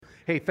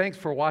Hey, thanks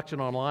for watching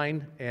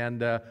online,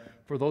 and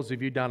for those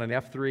of you down in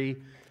F3,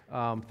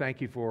 thank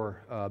you for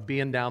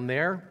being down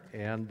there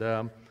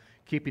and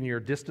keeping your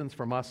distance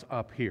from us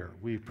up here.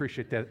 We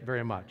appreciate that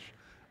very much.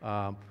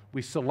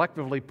 We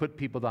selectively put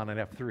people down in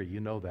F3. You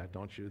know that,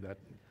 don't you?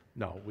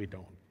 No, we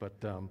don't. But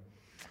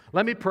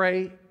let me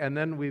pray, and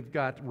then we've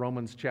got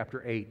Romans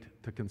chapter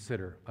 8 to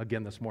consider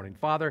again this morning.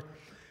 Father,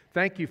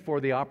 thank you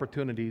for the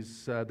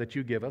opportunities that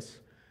you give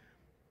us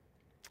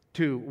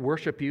to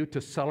worship you,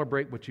 to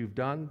celebrate what you've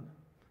done,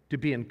 to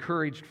be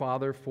encouraged,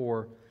 Father,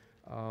 for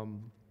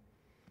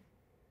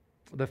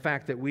the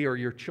fact that we are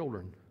your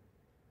children.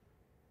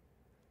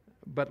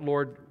 But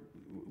Lord,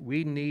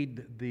 we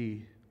need the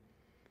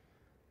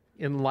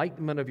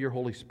enlightenment of your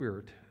Holy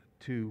Spirit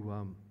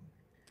to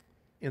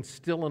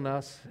instill in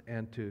us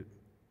and to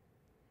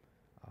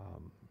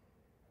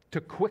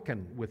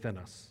quicken within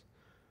us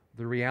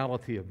the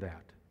reality of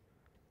that,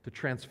 to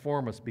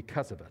transform us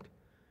because of it.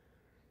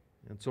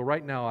 And so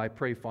right now I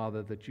pray,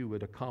 Father, that you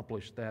would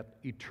accomplish that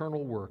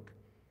eternal work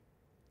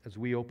as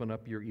we open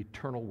up your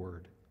eternal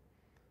word.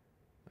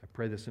 I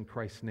pray this in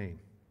Christ's name.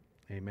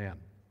 Amen.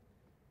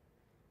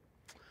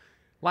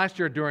 Last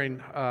year during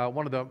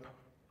one of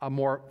a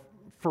more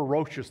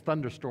ferocious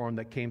thunderstorm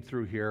that came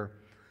through here,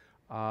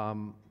 I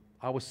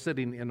was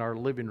sitting in our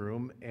living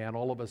room, and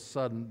all of a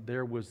sudden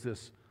there was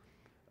this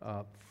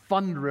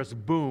thunderous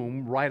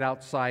boom right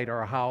outside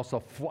our house,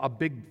 a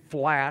big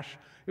flash.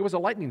 It was a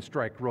lightning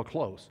strike real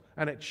close,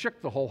 and it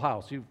shook the whole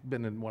house. You've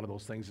been in one of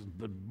those things,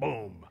 the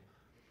boom.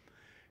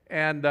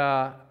 And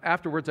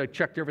afterwards I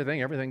checked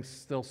everything. Everything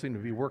still seemed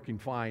to be working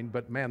fine,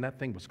 but man, that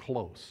thing was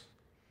close.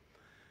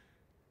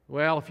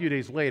 Well, a few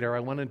days later,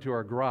 I went into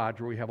our garage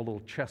where we have a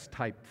little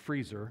chest-type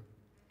freezer.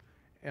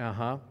 And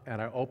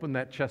I opened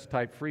that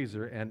chest-type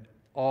freezer, and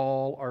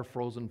all our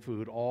frozen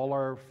food, all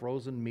our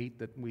frozen meat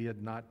that we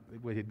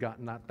had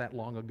gotten not that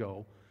long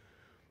ago,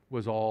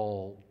 was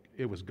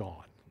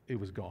gone. It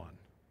was gone.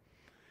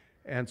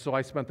 And so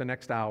I spent the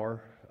next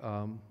hour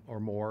or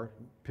more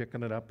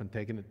picking it up and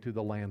taking it to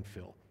the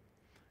landfill.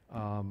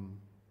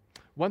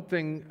 One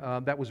thing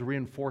that was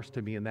reinforced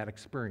to me in that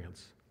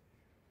experience: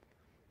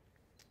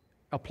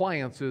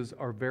 appliances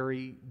are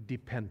very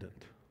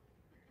dependent.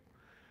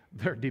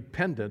 They're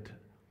dependent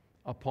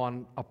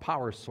upon a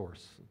power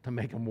source to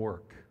make them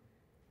work,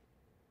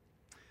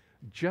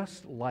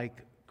 just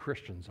like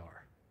Christians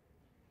are.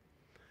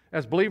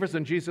 As believers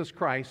in Jesus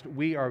Christ,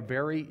 we are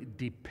very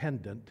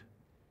dependent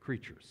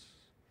creatures.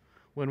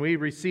 When we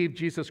receive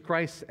Jesus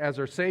Christ as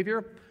our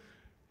Savior,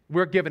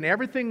 we're given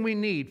everything we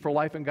need for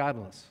life and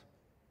godliness.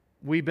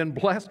 We've been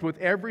blessed with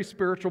every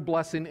spiritual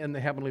blessing in the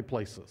heavenly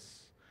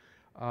places.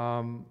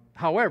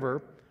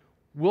 However,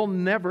 we'll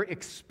never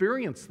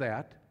experience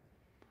that.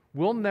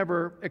 We'll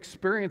never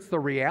experience the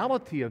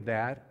reality of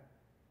that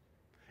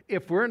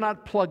if we're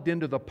not plugged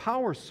into the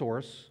power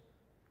source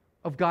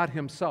of God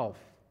Himself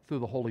through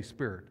the Holy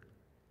Spirit.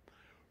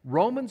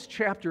 Romans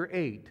chapter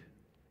 8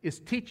 is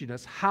teaching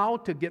us how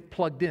to get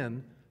plugged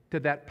in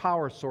to that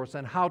power source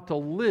and how to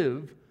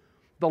live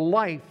the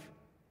life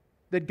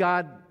that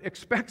God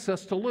expects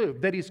us to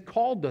live, that He's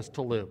called us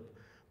to live,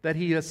 that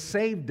He has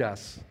saved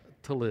us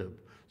to live.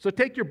 So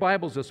take your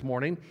Bibles this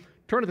morning,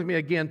 turn with me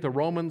again to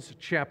Romans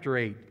chapter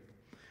 8.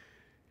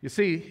 You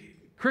see,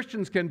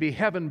 Christians can be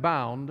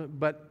heaven-bound,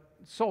 but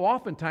so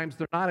oftentimes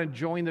they're not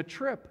enjoying the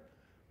trip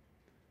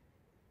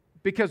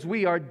because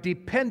we are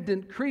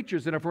dependent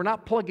creatures, and if we're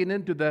not plugging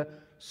into the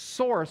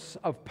source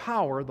of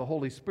power, the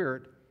Holy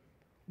Spirit,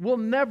 we'll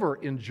never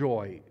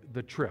enjoy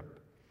the trip.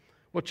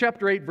 Well,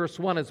 chapter 8, verse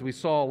 1, as we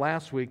saw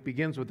last week,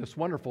 begins with this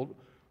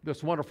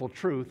wonderful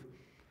truth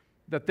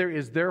that there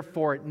is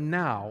therefore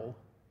now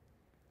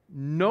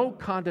no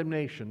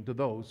condemnation to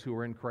those who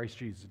are in Christ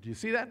Jesus. Do you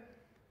see that?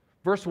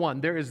 Verse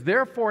 1, there is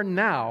therefore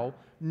now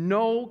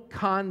no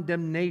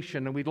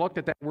condemnation. And we looked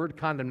at that word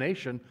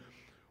condemnation,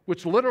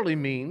 which literally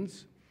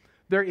means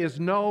there is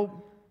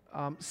no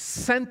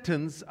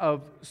sentence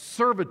of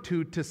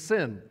servitude to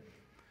sin.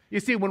 You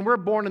see, when we're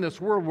born in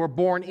this world, we're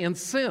born in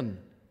sin.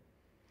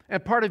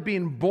 And part of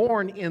being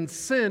born in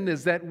sin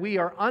is that we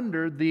are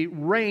under the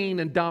reign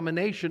and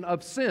domination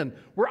of sin.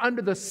 We're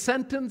under the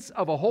sentence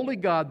of a holy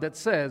God that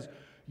says,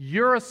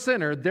 you're a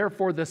sinner,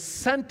 therefore the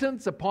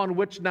sentence upon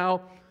which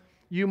now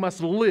you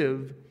must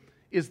live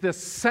is the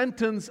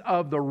sentence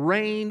of the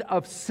reign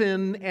of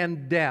sin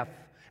and death.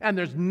 And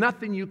there's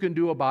nothing you can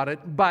do about it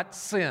but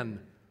sin.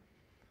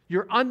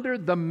 You're under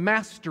the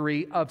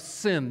mastery of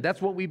sin. That's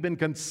what we've been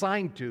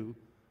consigned to.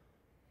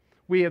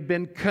 We have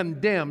been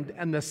condemned,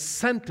 and the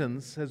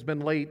sentence has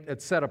been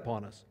set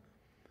upon us.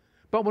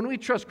 But when we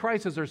trust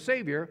Christ as our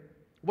Savior,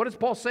 what is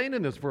Paul saying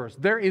in this verse?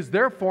 There is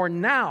therefore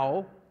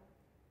now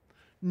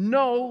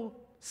no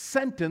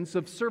sentence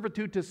of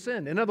servitude to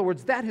sin. In other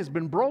words, that has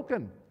been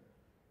broken.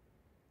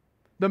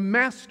 The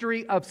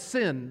mastery of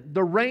sin,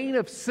 the reign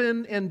of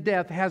sin and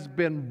death has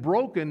been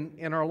broken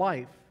in our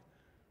life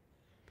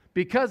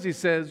because, he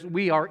says,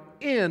 we are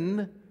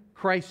in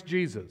Christ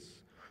Jesus.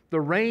 The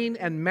reign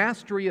and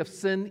mastery of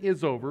sin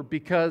is over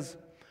because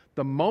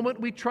the moment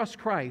we trust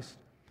Christ,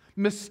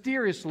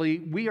 mysteriously,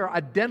 we are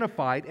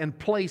identified and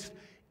placed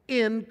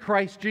in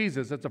Christ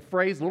Jesus. That's a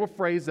little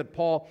phrase that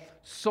Paul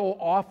so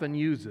often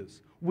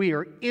uses. We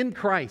are in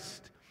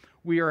Christ.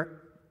 We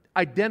are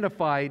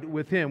identified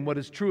with Him. What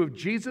is true of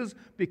Jesus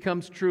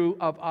becomes true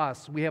of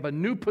us. We have a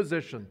new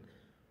position,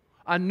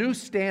 a new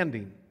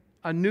standing,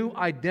 a new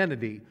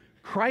identity.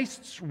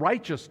 Christ's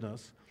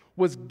righteousness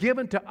was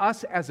given to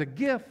us as a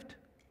gift.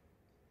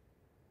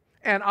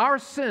 And our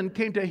sin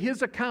came to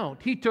His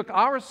account. He took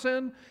our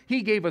sin,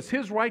 He gave us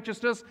His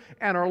righteousness,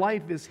 and our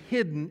life is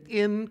hidden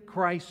in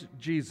Christ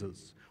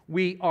Jesus.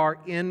 We are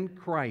in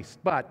Christ.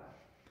 But,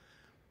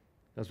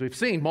 as we've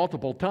seen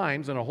multiple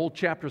times, and a whole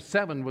chapter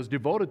 7 was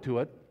devoted to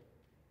it,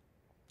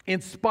 in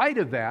spite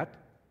of that,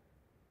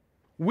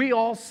 we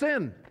all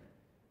sin.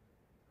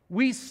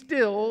 We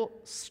still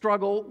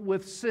struggle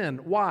with sin.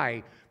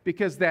 Why?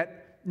 Because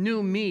that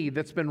new me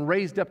that's been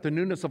raised up to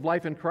newness of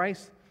life in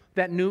Christ,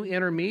 that new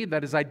inner me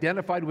that is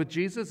identified with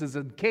Jesus, is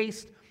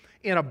encased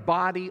in a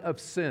body of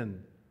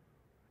sin,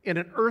 in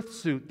an earth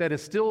suit that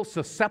is still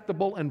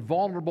susceptible and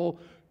vulnerable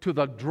to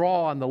the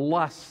draw and the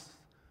lust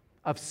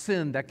of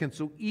sin that can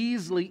so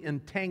easily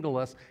entangle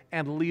us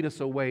and lead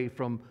us away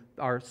from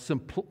our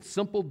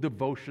simple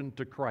devotion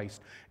to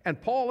Christ. And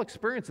Paul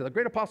experienced it. The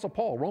great apostle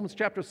Paul, Romans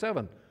chapter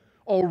 7.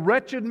 "O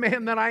wretched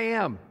man that I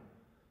am."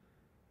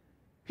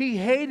 He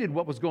hated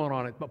what was going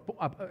on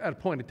at a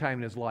point in time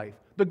in his life.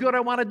 The good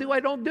I want to do, I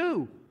don't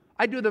do.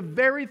 I do the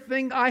very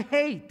thing I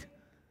hate.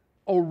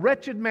 "O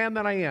wretched man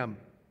that I am."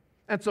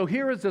 And so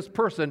here is this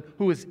person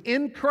who is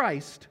in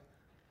Christ,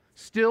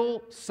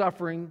 still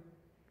suffering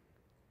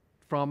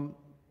from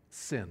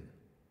sin.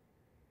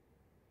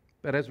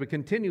 But as we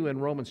continue in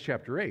Romans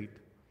chapter 8,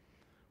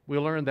 we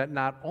learn that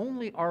not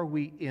only are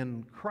we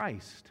in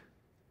Christ,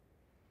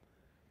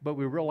 but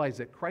we realize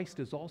that Christ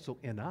is also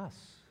in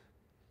us.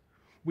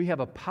 We have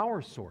a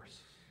power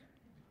source.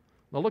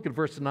 Now look at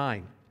verse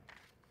 9.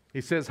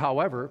 He says,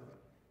 "However,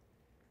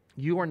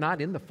 you are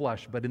not in the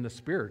flesh, but in the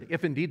Spirit,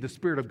 if indeed the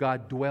Spirit of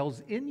God dwells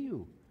in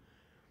you.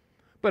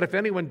 But if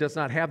anyone does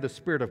not have the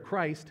Spirit of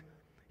Christ,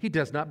 he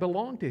does not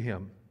belong to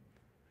Him.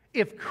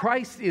 If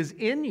Christ is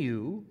in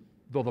you,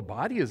 though the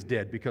body is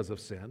dead because of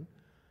sin,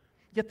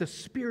 yet the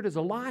Spirit is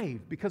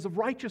alive because of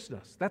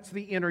righteousness." That's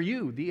the inner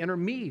you, the inner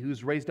me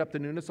who's raised up to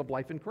newness of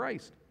life in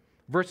Christ.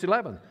 Verse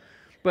 11,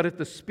 "But if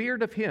the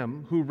Spirit of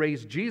Him who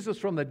raised Jesus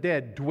from the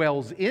dead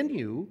dwells in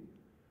you,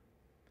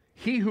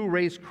 He who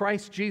raised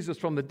Christ Jesus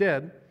from the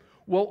dead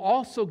will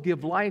also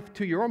give life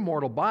to your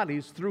mortal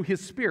bodies through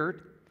His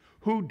Spirit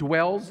who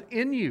dwells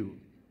in you."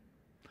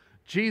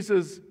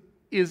 Jesus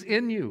is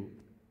in you.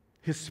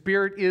 His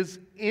Spirit is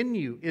in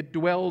you. It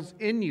dwells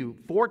in you.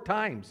 4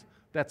 times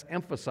that's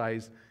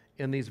emphasized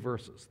in these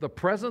verses. The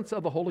presence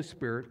of the Holy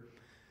Spirit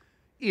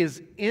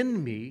is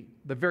in me,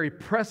 the very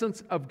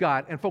presence of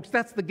God. And folks,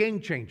 that's the game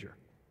changer.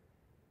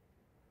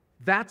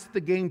 That's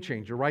the game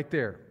changer right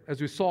there. As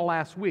we saw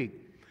last week,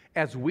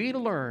 as we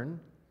learn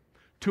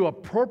to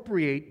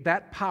appropriate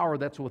that power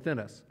that's within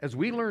us, as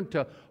we learn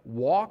to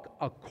walk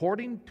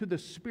according to the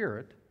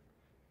Spirit,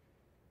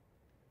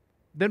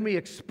 then we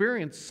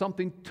experience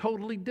something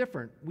totally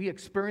different. We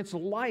experience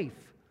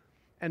life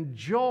and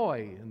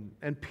joy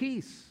and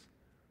peace.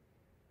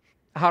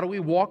 How do we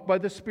walk by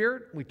the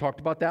Spirit? We talked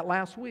about that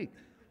last week.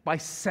 By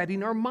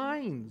setting our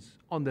minds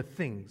on the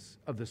things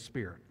of the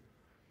Spirit.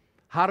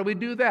 How do we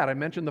do that? I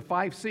mentioned the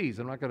 5 C's.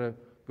 I'm not going to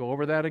go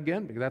over that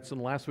again because that's in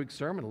last week's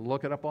sermon.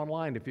 Look it up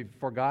online if you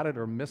forgot it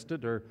or missed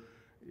it, or,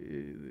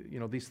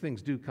 these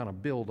things do kind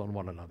of build on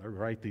one another,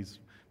 right? These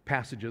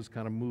passages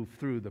kind of move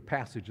through the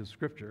passage of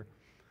Scripture.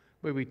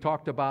 But we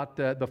talked about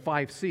the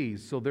 5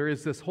 C's. So there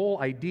is this whole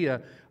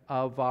idea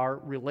of our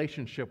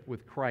relationship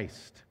with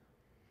Christ.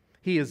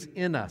 He is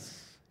in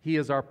us. He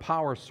is our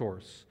power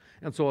source.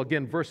 And so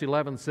again, verse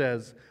 11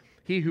 says,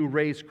 "He who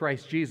raised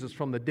Christ Jesus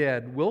from the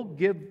dead will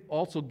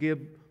also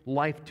give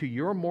life to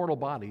your mortal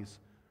bodies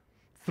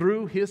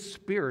through His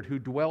Spirit who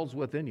dwells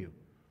within you."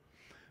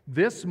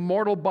 This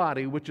mortal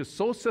body, which is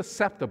so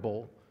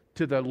susceptible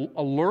to the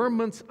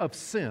allurements of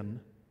sin,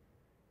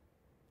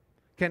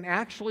 can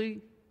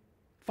actually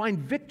find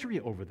victory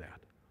over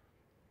that,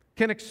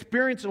 can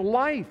experience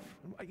life.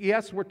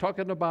 Yes, we're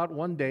talking about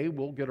one day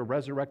we'll get a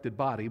resurrected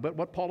body, but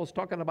what Paul is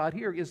talking about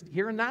here is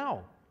here and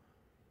now.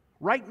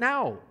 Right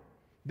now,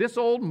 this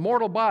old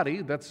mortal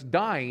body that's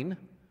dying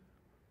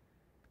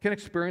can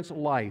experience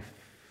life.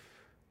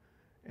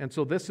 And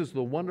so this is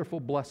the wonderful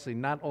blessing.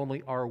 Not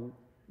only are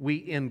we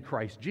in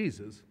Christ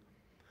Jesus,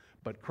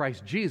 but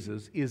Christ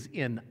Jesus is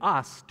in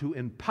us to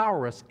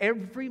empower us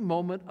every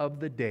moment of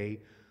the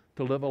day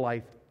to live a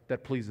life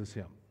that pleases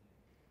Him.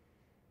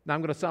 Now,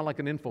 I'm going to sound like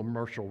an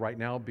infomercial right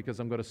now because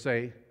I'm going to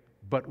say,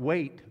 but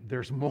wait,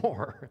 there's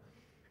more.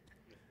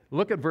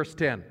 Look at verse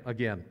 10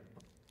 again.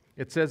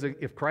 It says,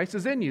 "If Christ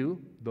is in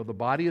you, though the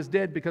body is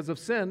dead because of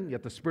sin,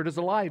 yet the Spirit is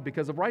alive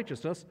because of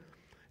righteousness.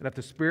 And if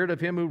the Spirit of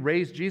Him who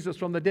raised Jesus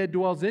from the dead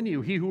dwells in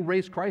you, He who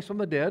raised Christ from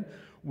the dead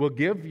will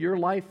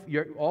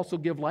also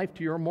give life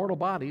to your mortal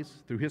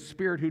bodies through His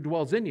Spirit who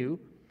dwells in you.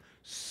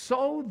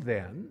 So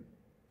then,"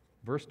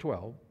 verse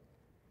 12,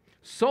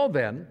 So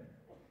then,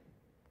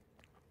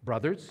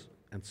 brothers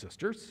and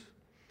sisters,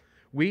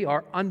 we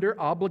are under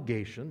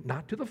obligation,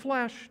 not to the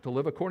flesh, to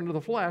live according to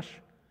the flesh,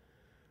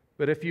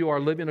 but if you are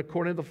living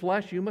according to the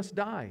flesh, you must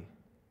die.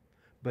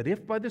 But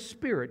if by the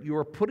Spirit you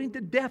are putting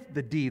to death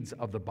the deeds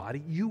of the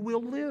body, you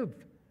will live.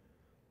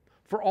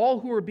 For all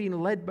who are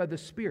being led by the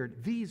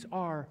Spirit, these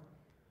are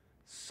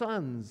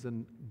sons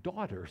and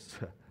daughters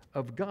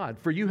of God.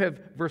 For you have,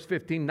 verse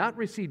 15, not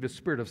received a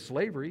spirit of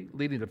slavery,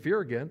 leading to fear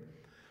again.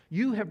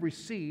 You have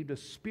received a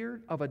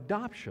spirit of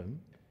adoption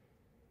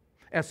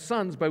as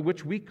sons, by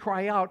which we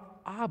cry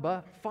out,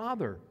 Abba,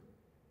 Father.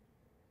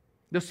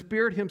 The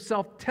Spirit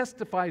Himself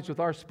testifies with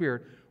our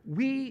spirit,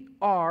 we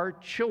are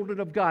children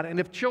of God. And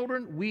if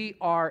children, we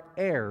are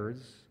heirs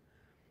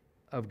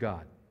of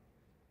God.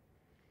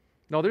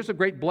 Now, there's a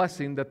great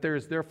blessing that there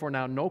is therefore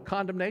now no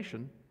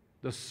condemnation.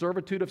 The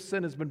servitude of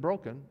sin has been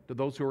broken to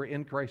those who are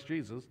in Christ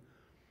Jesus.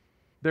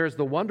 There's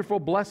the wonderful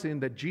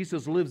blessing that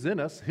Jesus lives in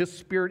us. His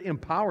Spirit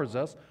empowers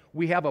us.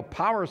 We have a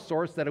power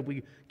source that if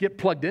we get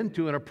plugged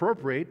into and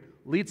appropriate,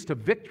 leads to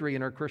victory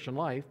in our Christian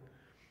life.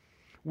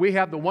 We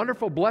have the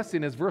wonderful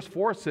blessing, as verse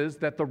 4 says,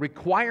 that the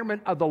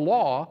requirement of the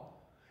law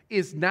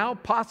is now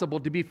possible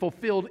to be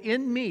fulfilled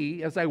in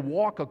me as I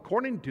walk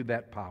according to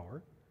that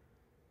power.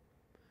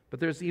 But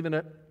there's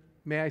even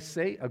may I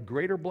say, a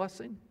greater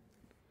blessing,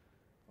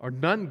 or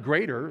none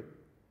greater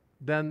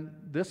than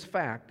this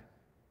fact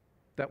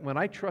that when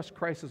I trust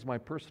Christ as my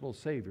personal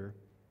Savior,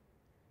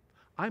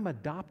 I'm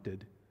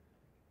adopted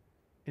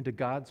into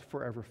God's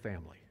forever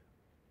family.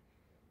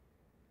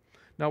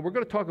 Now, we're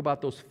going to talk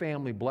about those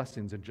family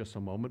blessings in just a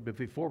moment, but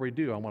before we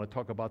do, I want to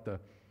talk about the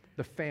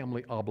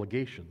family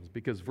obligations,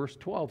 because verse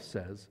 12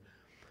 says,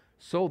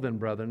 so then,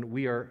 brethren,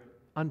 we are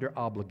under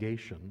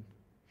obligation,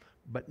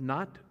 but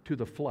not to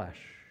the flesh,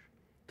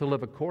 to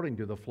live according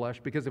to the flesh,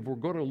 because if we're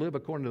going to live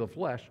according to the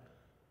flesh,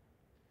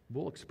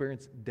 we'll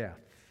experience death.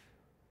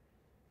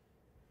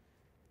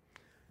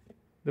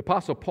 The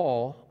Apostle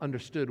Paul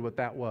understood what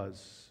that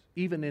was,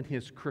 even in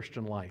his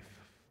Christian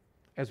life,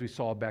 as we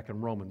saw back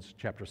in Romans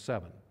chapter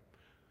 7.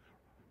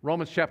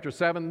 Romans chapter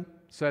 7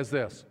 says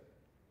this,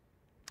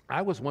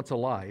 I was once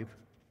alive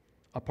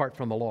apart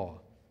from the law,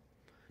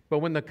 but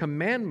when the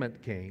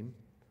commandment came,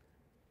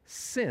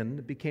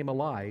 sin became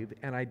alive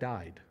and I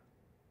died.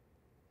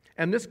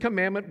 And this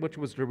commandment, which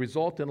was to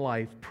result in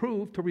life,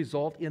 proved to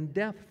result in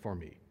death for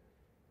me.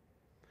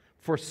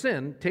 For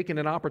sin, taking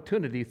an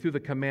opportunity through the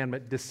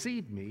commandment,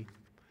 deceived me,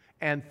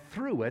 and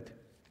through it,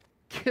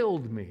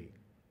 killed me.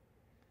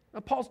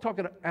 Now, Paul's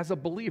talking as a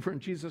believer in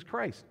Jesus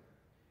Christ.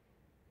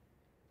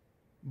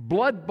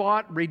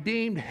 Blood-bought,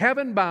 redeemed,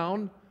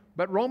 heaven-bound,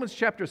 but Romans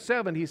chapter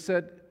 7, he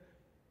said,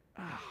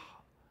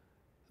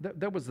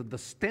 there was the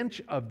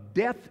stench of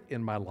death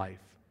in my life.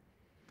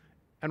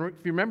 And if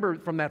you remember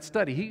from that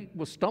study, he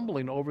was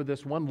stumbling over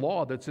this one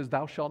law that says,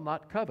 thou shalt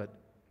not covet.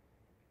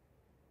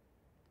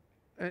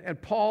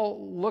 And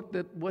Paul looked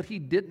at what he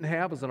didn't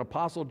have as an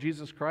apostle of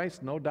Jesus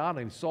Christ, no doubt,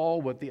 and he saw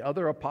what the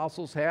other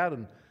apostles had,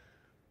 and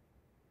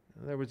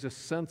there was this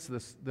sense,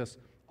 this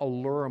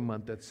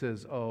allurement that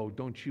says, oh,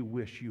 don't you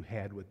wish you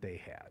had what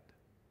they had?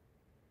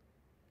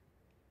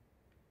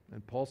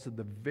 And Paul said,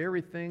 the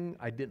very thing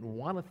I didn't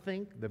want to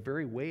think, the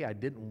very way I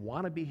didn't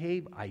want to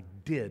behave, I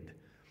did.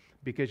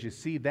 Because you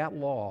see, that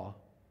law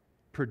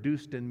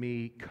produced in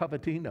me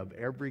coveting of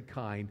every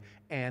kind,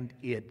 and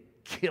it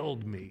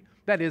killed me.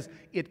 That is,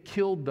 it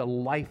killed the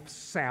life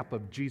sap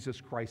of Jesus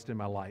Christ in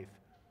my life.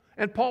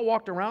 And Paul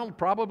walked around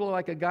probably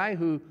like a guy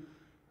who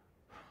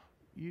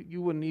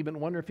you wouldn't even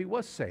wonder if he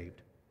was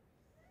saved.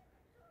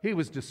 He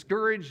was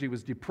discouraged, he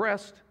was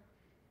depressed.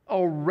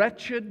 Oh,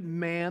 wretched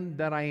man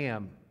that I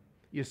am.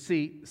 You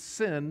see,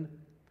 sin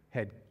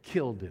had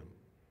killed him.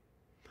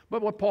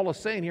 But what Paul is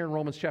saying here in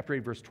Romans chapter 8,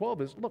 verse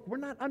 12 is, look, we're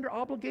not under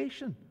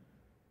obligation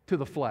to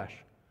the flesh.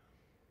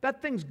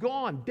 That thing's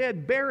gone,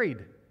 dead, buried.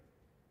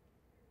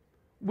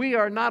 We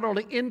are not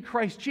only in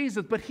Christ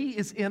Jesus, but He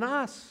is in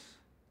us.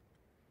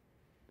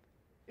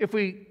 If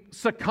we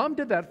succumb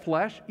to that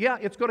flesh, yeah,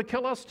 it's going to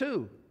kill us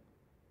too.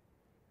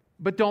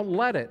 But don't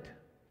let it.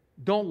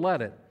 Don't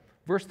let it.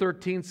 Verse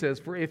 13 says,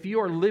 for if you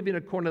are living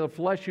according to the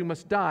flesh, you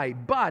must die.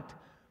 But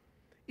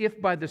if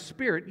by the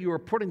Spirit you are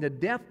putting to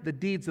death the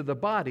deeds of the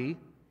body,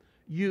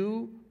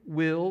 you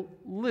will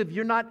live.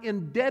 You're not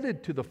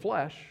indebted to the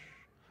flesh.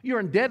 You're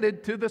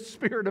indebted to the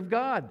Spirit of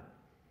God.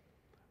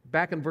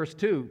 Back in verse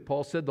 2,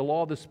 Paul said, the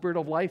law of the Spirit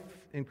of life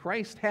in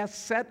Christ has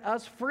set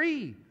us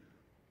free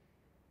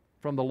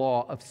from the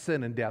law of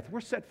sin and death.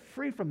 We're set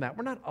free from that.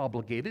 We're not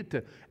obligated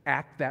to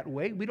act that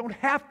way. We don't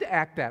have to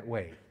act that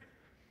way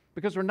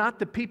because we're not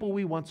the people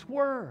we once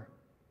were.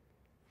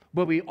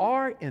 But we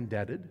are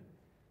indebted,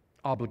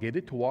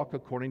 obligated to walk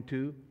according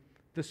to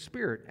the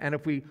Spirit. And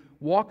if we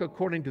walk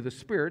according to the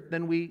Spirit,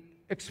 then we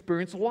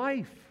experience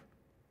life.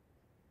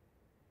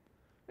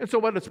 And so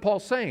what is Paul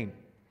saying?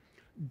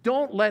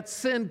 Don't let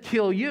sin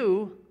kill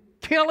you,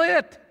 kill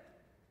it.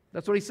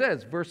 That's what he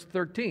says, verse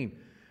 13.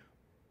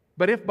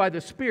 But if by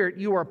the Spirit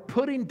you are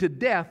putting to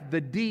death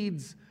the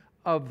deeds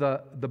of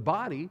the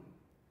body,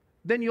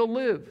 then you'll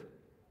live.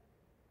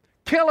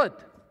 Kill it.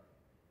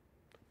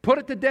 Put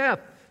it to death.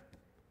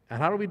 And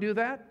how do we do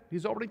that?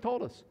 He's already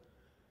told us.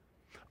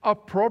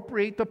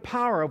 Appropriate the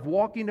power of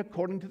walking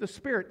according to the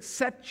Spirit.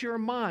 Set your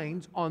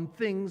minds on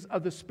things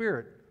of the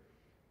Spirit.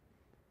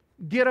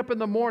 Get up in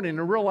the morning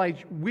and realize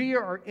we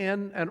are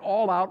in an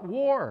all-out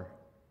war,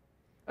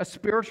 a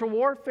spiritual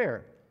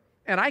warfare.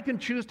 And I can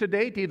choose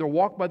today to either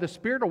walk by the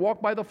Spirit or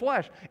walk by the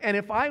flesh. And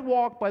if I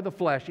walk by the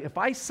flesh, if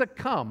I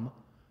succumb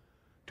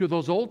to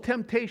those old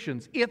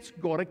temptations, it's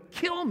going to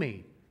kill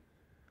me.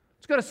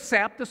 It's going to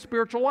sap the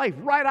spiritual life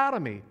right out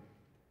of me.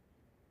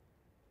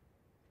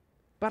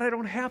 But I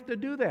don't have to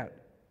do that.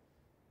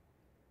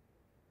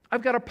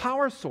 I've got a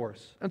power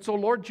source. And so,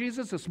 Lord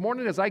Jesus, this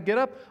morning as I get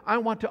up, I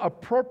want to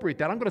appropriate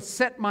that. I'm going to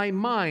set my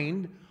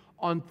mind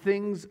on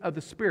things of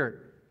the Spirit.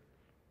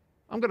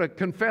 I'm going to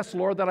confess,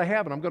 Lord, that I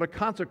have it. I'm going to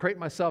consecrate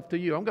myself to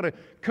you. I'm going to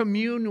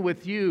commune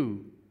with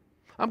you.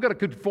 I'm going to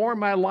conform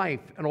my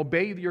life and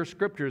obey your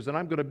scriptures, and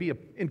I'm going to be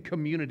in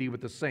community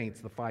with the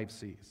saints, the 5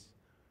 C's.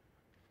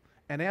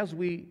 And as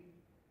we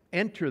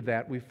enter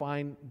that, we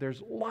find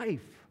there's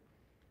life.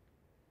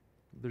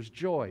 There's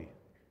joy.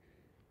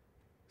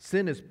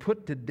 Sin is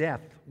put to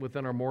death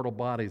within our mortal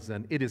bodies,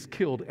 and it is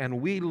killed,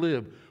 and we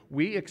live.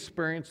 We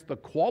experience the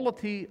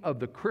quality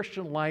of the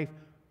Christian life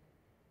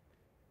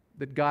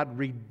that God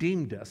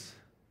redeemed us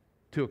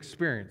to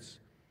experience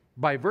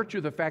by virtue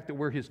of the fact that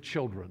we're His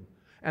children.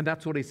 And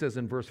that's what He says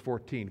in verse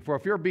 14. For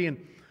if you're being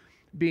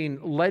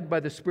led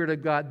by the Spirit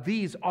of God,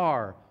 these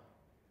are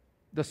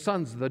the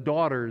sons, the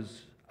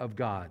daughters of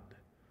God.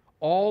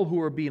 All who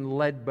are being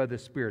led by the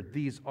Spirit,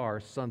 these are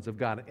sons of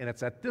God. And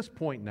it's at this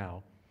point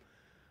now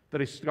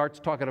that he starts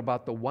talking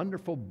about the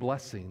wonderful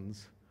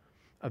blessings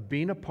of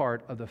being a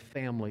part of the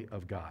family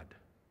of God.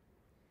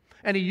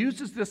 And he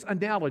uses this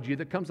analogy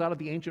that comes out of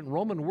the ancient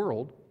Roman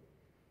world.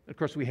 Of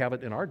course, we have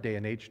it in our day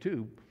and age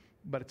too,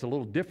 but it's a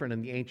little different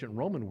in the ancient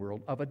Roman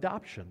world of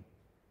adoption.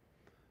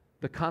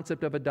 The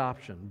concept of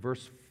adoption.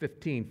 Verse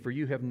 15, for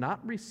you have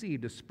not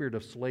received a spirit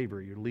of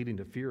slavery, you're leading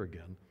to fear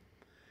again.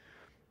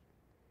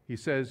 He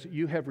says,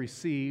 you have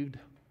received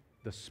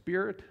the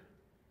spirit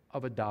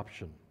of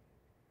adoption,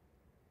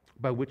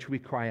 by which we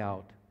cry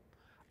out,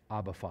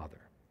 Abba,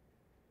 Father.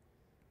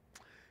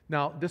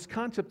 Now, this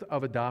concept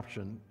of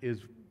adoption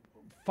is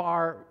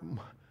far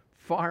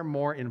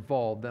more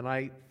involved than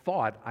I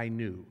thought I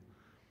knew.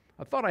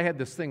 I thought I had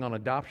this thing on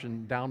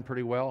adoption down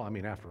pretty well. I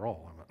mean, after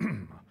all,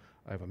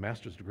 I have a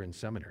master's degree in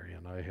seminary,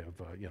 and I have,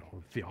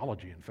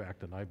 theology, in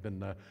fact, and I've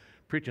been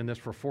preaching this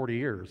for 40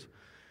 years.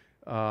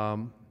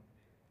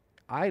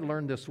 I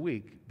learned this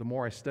week, the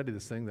more I study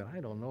this thing, that I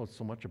don't know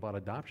so much about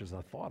adoption as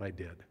I thought I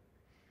did.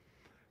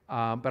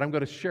 But I'm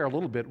going to share a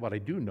little bit what I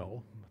do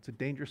know. It's a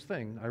dangerous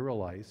thing, I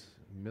realize.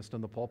 Mist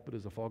in the pulpit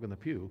is a fog in the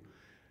pew.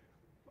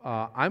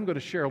 I'm going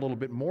to share a little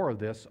bit more of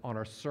this on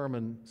our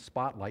Sermon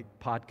Spotlight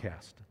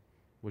podcast,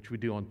 which we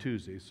do on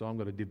Tuesdays. So I'm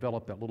going to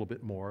develop that a little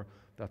bit more.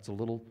 That's a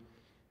little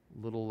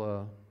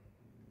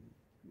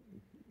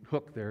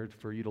hook there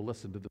for you to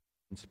listen to the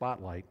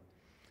Spotlight.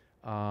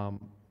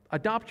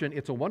 Adoption,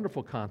 it's a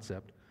wonderful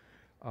concept.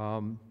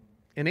 In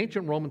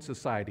ancient Roman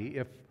society,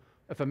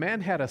 if a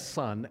man had a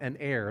son, an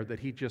heir that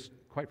he just,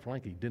 quite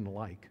frankly, didn't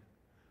like,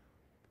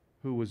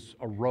 who was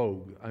a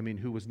rogue,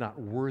 who was not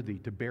worthy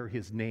to bear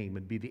his name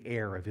and be the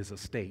heir of his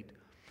estate,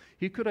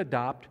 he could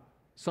adopt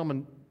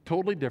someone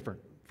totally different,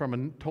 from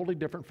a totally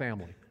different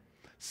family,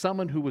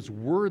 someone who was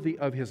worthy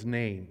of his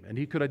name, and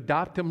he could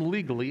adopt him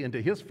legally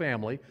into his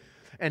family,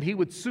 and he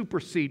would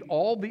supersede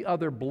all the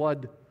other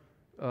blood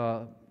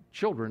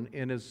children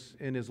in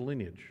his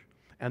lineage.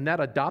 And that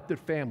adopted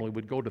family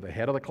would go to the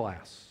head of the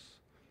class.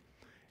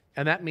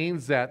 And that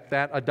means that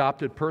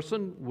adopted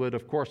person would,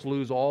 of course,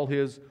 lose all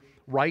his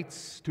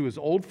rights to his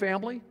old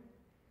family.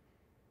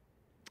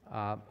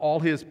 All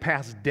his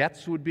past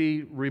debts would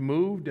be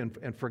removed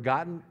and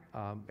forgotten.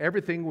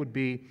 Everything would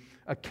be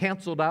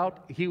canceled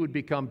out. He would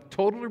become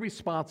totally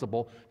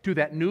responsible to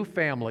that new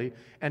family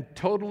and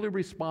totally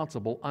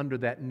responsible under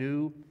that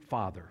new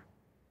father.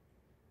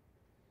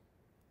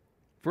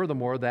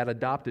 Furthermore, that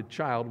adopted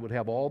child would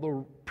have all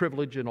the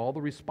privilege and all the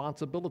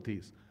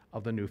responsibilities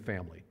of the new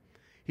family.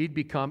 He'd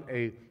become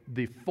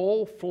the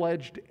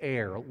full-fledged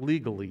heir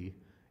legally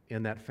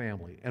in that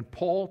family. And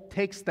Paul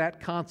takes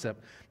that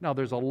concept. Now,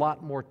 there's a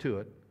lot more to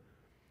it,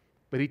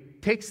 but he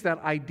takes that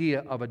idea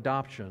of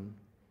adoption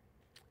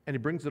and he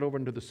brings it over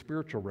into the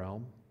spiritual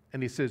realm.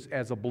 And he says,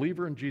 as a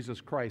believer in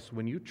Jesus Christ,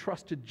 when you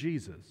trusted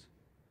Jesus,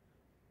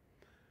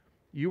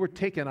 you were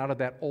taken out of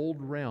that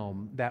old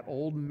realm, that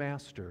old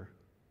master,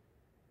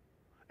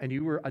 and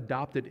you were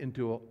adopted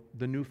into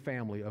the new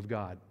family of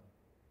God.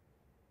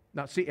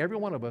 Now, see, every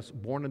one of us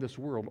born in this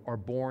world are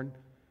born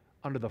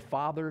under the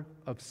father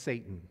of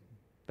Satan.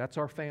 That's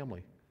our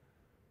family.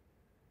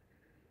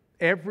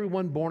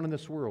 Everyone born in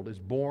this world is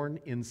born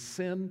in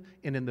sin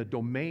and in the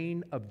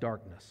domain of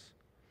darkness.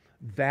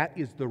 That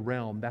is the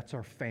realm, that's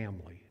our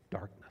family,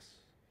 darkness.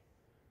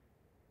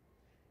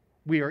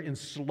 We are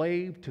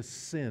enslaved to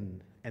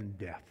sin and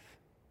death.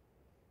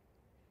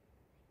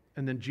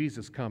 And then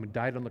Jesus came and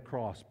died on the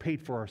cross,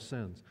 paid for our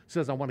sins,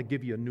 says, I want to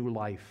give you a new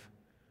life.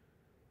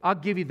 I'll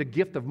give you the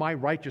gift of my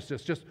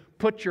righteousness. Just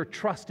put your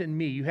trust in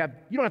me. You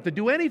don't have to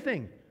do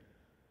anything.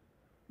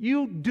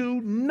 You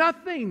do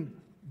nothing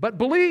but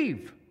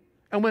believe.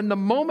 And when the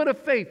moment of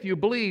faith you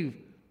believe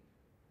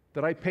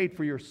that I paid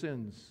for your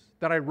sins,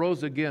 that I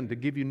rose again to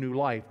give you new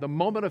life, the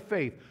moment of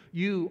faith,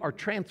 you are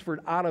transferred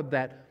out of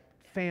that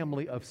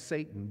family of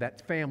Satan,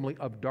 that family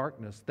of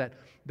darkness, that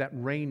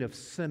reign of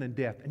sin and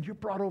death, and you're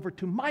brought over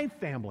to my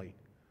family.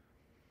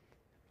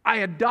 I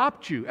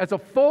adopt you as a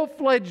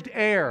full-fledged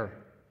heir.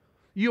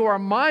 You are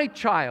my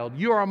child.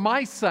 You are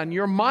my son.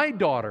 You're my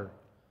daughter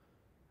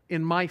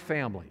in my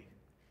family.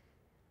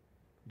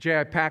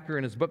 J.I. Packer,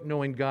 in his book,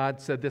 Knowing God,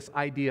 said this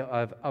idea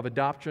of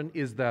adoption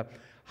is the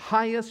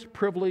highest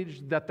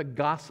privilege that the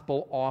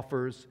gospel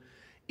offers,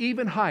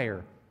 even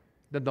higher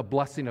than the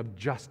blessing of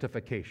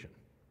justification.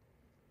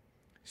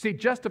 See,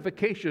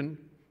 justification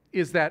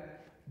is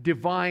that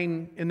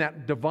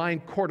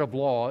divine court of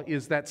law,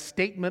 is that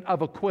statement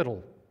of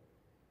acquittal.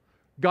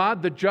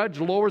 God, the judge,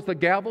 lowers the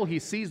gavel. He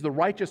sees the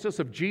righteousness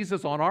of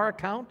Jesus on our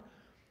account,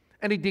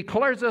 and he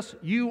declares us,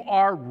 you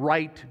are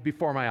right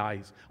before my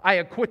eyes. I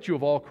acquit you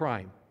of all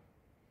crime.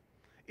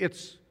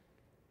 It's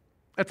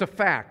a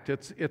fact.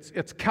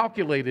 It's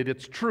calculated.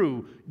 It's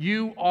true.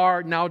 You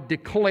are now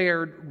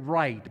declared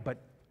right. But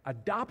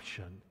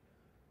adoption,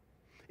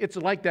 it's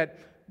like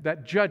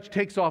that judge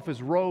takes off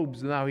his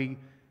robes, and now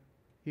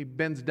he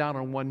bends down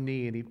on one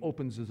knee and he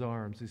opens his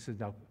arms. He says,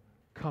 now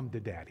come to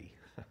Daddy.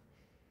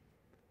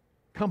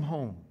 Come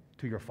home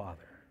to your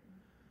Father.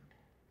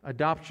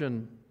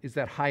 Adoption is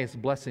that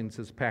highest blessing,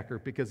 says Packer,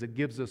 because it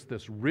gives us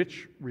this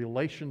rich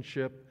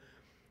relationship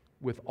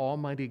with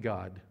Almighty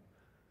God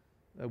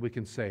that we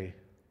can say,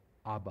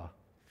 Abba,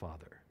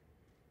 Father.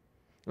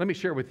 Let me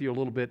share with you a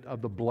little bit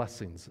of the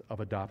blessings of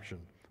adoption.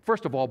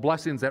 First of all,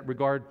 blessings that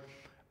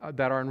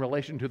are in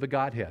relation to the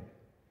Godhead.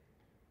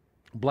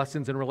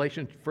 Blessings in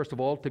relation, first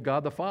of all, to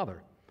God the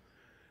Father.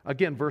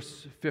 Again,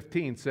 verse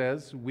 15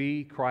 says,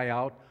 we cry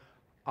out,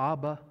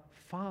 Abba,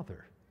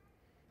 Father.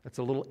 That's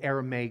a little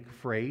Aramaic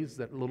phrase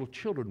that little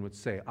children would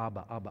say,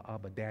 Abba, Abba,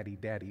 Abba, Daddy,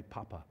 Daddy,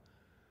 Papa,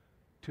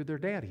 to their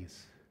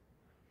daddies.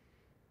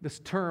 This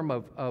term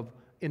of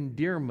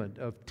endearment,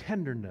 of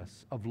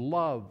tenderness, of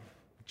love,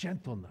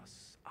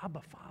 gentleness,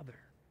 Abba, Father.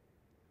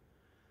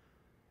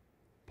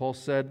 Paul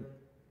said,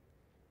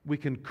 we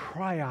can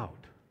cry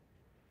out,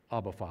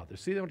 Abba, Father.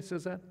 See what he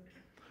says that?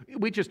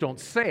 We just don't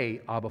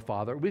say, Abba,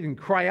 Father. We can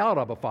cry out,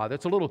 Abba, Father.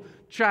 It's a little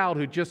child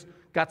who just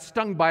got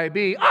stung by a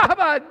bee.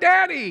 Abba,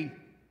 Daddy!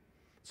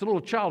 It's a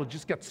little child who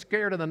just got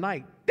scared in the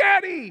night.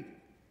 Daddy!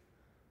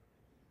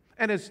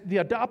 And as the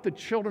adopted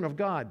children of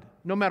God,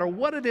 no matter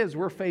what it is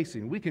we're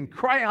facing, we can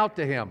cry out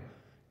to Him,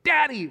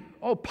 Daddy,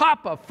 oh,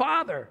 Papa,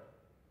 Father.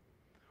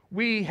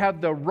 We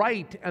have the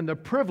right and the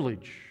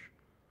privilege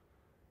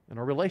in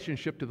our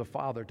relationship to the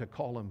Father to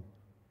call Him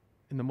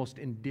in the most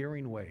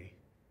endearing way,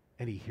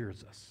 and He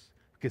hears us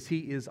because He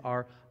is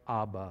our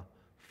Abba,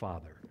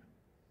 Father.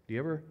 Do you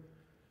ever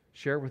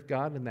share with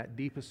God in that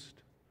deepest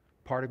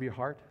part of your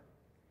heart?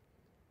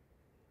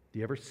 Do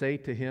you ever say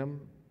to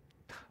Him,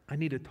 I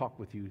need to talk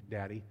with you,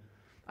 Daddy.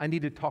 I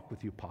need to talk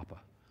with you, Papa.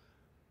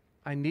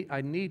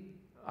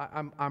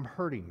 I'm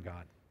hurting,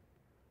 God.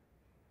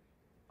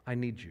 I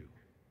need you.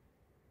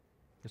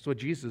 That's what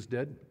Jesus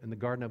did in the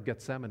Garden of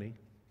Gethsemane.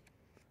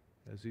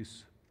 As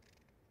he's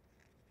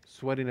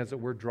sweating, as it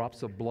were,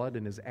 drops of blood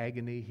in his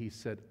agony, he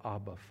said,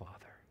 Abba, Father.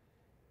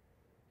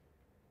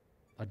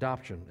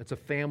 Adoption, it's a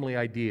family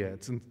idea.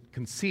 It's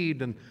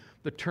conceived in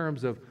the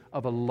terms of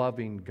a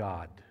loving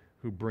God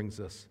who brings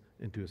us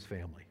into His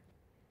family.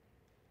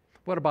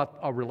 What about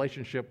a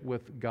relationship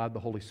with God the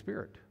Holy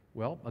Spirit?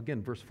 Well,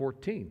 again, verse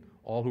 14,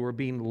 all who are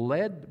being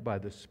led by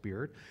the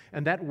Spirit.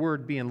 And that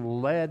word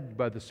being led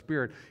by the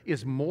Spirit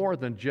is more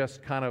than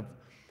just kind of,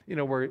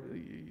 where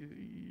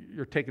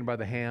you're taken by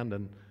the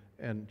hand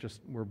and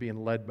just we're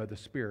being led by the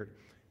Spirit.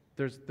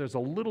 There's a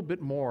little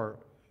bit more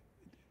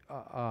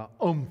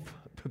oomph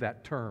to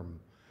that term.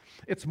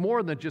 It's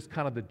more than just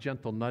kind of the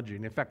gentle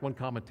nudging. In fact, one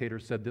commentator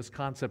said this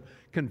concept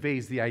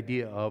conveys the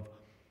idea of,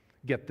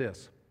 get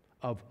this,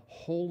 of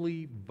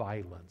holy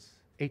violence.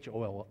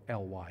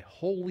 H-O-L-L-Y,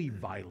 holy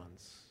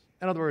violence.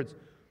 In other words,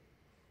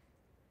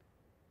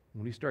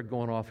 when you start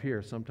going off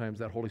here, sometimes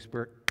that Holy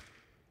Spirit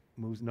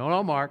moves,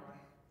 no, Mark,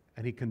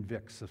 and He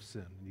convicts of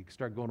sin. You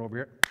start going over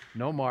here,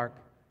 no, Mark,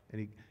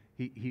 and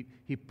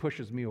he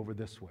pushes me over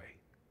this way.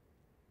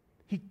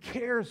 He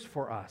cares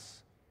for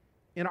us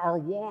in our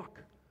walk.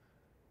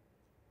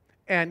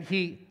 And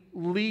He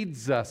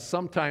leads us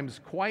sometimes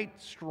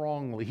quite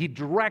strongly. He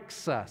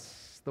directs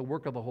us, the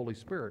work of the Holy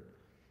Spirit.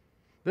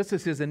 This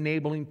is His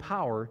enabling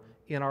power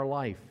in our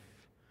life.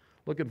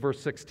 Look at verse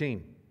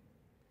 16.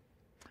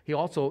 He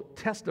also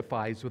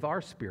testifies with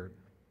our spirit.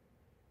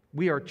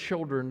 We are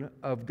children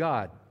of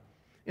God.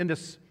 In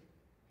this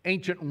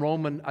ancient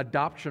Roman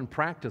adoption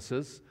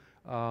practices,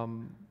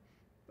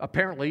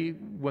 apparently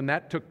when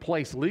that took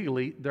place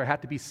legally, there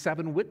had to be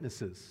 7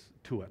 witnesses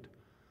to it.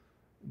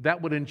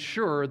 That would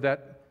ensure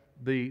that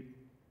the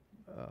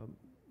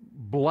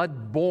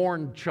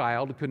blood-born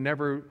child could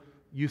never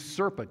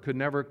usurp it, could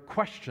never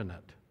question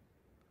it.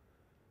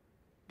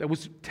 That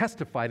was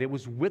testified, it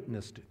was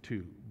witnessed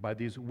to by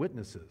these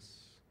witnesses.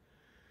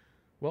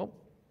 Well,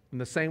 in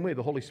the same way,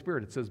 the Holy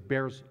Spirit, it says,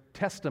 bears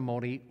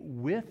testimony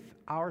with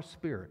our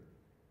spirit.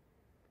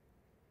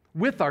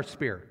 With our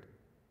spirit.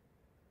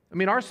 I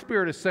mean, our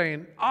spirit is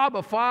saying,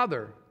 Abba,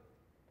 Father,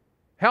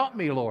 help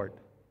me, Lord.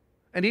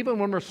 And even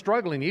when we're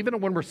struggling, even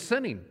when we're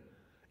sinning,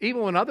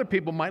 even when other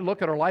people might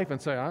look at our life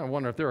and say, I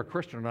wonder if they're a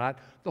Christian or not,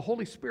 the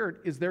Holy Spirit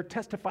is there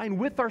testifying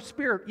with our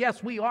spirit.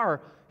 Yes, we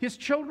are His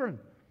children.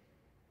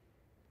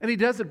 And He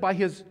does it by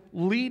His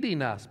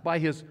leading us, by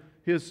His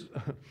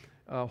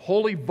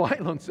holy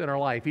violence in our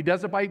life. He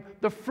does it by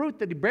the fruit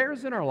that He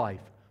bears in our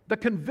life, the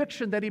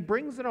conviction that He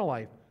brings in our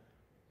life.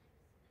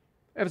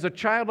 As a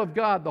child of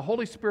God, the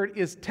Holy Spirit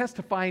is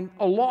testifying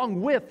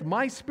along with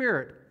my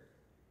spirit.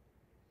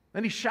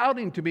 And He's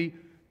shouting to me,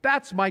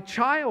 that's my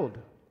child.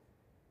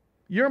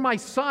 You're my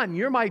son.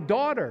 You're my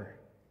daughter.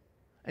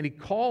 And He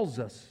calls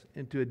us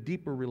into a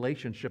deeper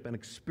relationship and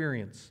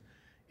experience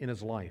in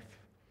His life.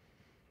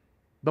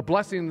 The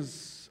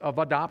blessings of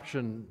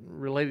adoption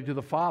related to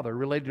the Father,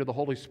 related to the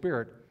Holy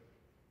Spirit,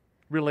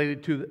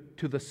 related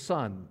to the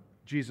Son,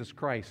 Jesus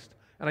Christ.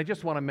 And I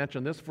just want to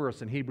mention this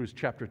verse in Hebrews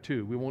chapter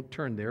 2. We won't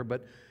turn there,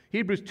 but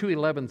Hebrews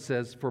 2:11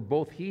 says, for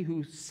both He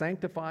who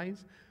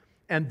sanctifies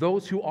and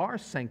those who are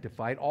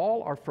sanctified,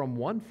 all are from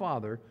one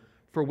Father,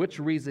 for which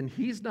reason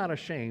He's not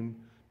ashamed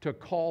to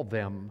call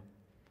them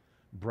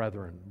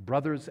brethren,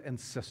 brothers and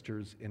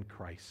sisters in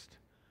Christ.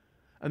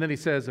 And then he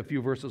says a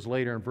few verses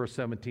later in verse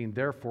 17,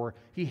 therefore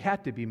He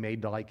had to be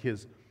made like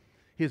His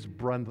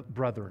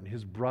brethren,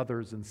 His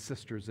brothers and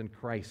sisters in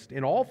Christ,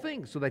 in all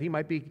things, so that He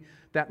might be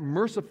that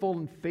merciful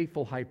and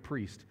faithful high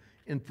priest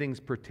in things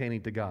pertaining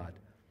to God,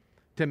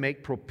 to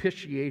make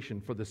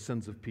propitiation for the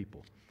sins of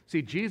people.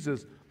 See,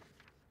 Jesus,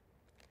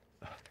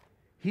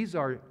 He's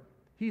our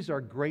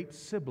great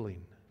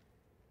sibling.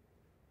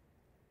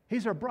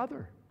 He's our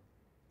brother.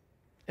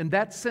 In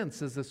that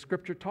sense, as the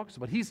Scripture talks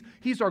about,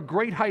 He's our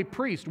great high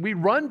priest. We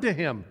run to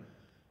Him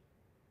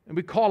and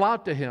we call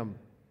out to Him,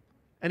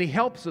 and He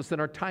helps us in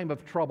our time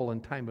of trouble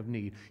and time of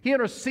need. He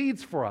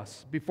intercedes for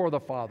us before the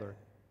Father.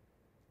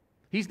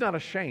 He's not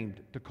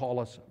ashamed to call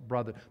us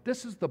brother.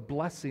 This is the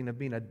blessing of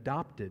being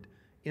adopted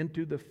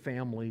into the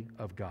family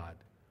of God.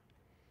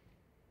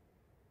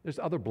 There's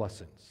other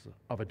blessings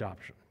of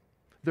adoption.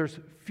 There's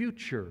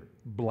future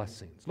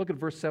blessings. Look at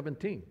verse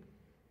 17.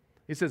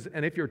 He says,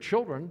 and if you're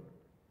children,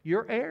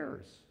 you're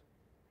heirs.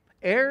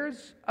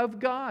 Heirs of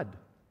God.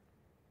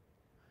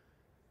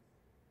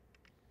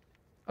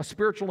 A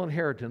spiritual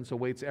inheritance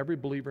awaits every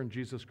believer in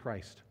Jesus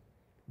Christ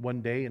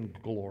one day in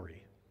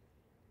glory.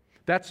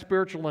 That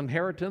spiritual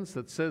inheritance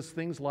that says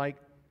things like,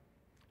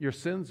 your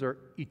sins are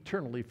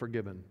eternally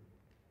forgiven.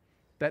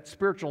 That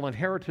spiritual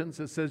inheritance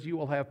that says you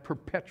will have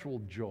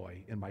perpetual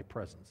joy in my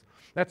presence.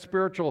 That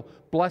spiritual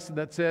blessing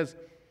that says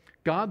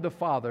God the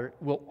Father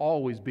will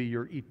always be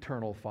your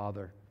eternal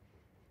Father.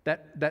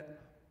 That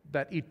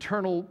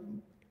eternal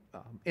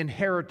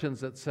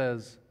inheritance that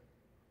says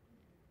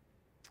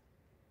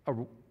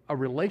a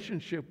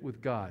relationship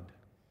with God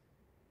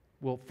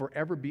will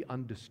forever be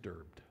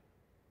undisturbed.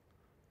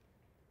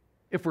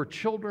 If we're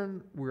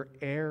children, we're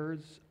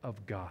heirs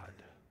of God.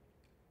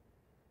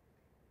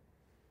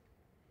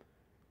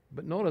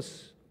 But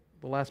notice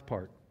the last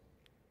part.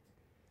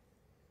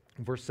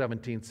 Verse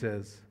 17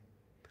 says,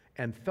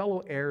 and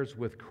fellow heirs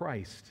with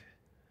Christ,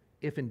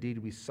 if indeed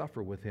we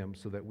suffer with Him,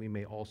 so that we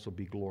may also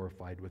be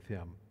glorified with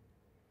Him.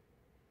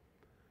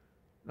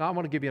 Now I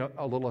want to give you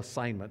a little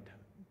assignment.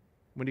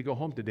 When you go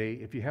home today,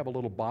 if you have a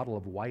little bottle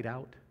of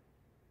whiteout,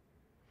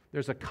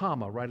 there's a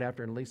comma right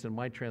after, at least in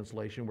my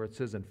translation, where it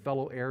says, and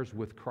fellow heirs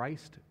with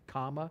Christ,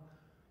 comma,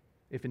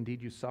 if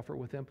indeed you suffer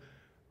with Him.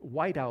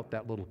 White out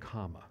that little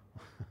comma.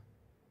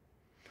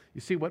 You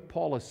see, what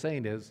Paul is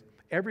saying is,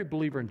 every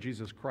believer in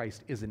Jesus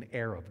Christ is an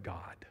heir of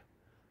God.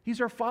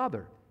 He's our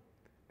Father.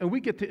 And we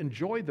get to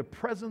enjoy the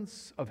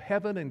presence of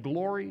heaven and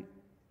glory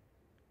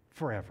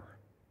forever.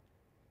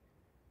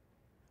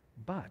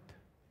 But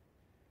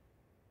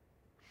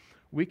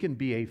we can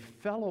be a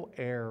fellow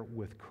heir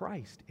with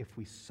Christ if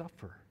we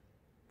suffer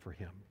for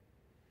Him.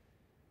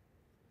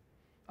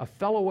 A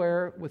fellow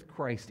heir with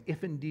Christ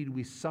if indeed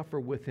we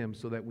suffer with Him,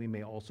 so that we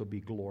may also be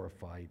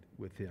glorified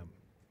with Him.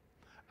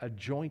 A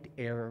joint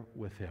heir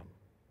with Him.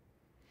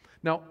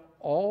 Now,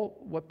 all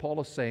what Paul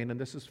is saying, and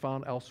this is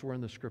found elsewhere in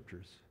the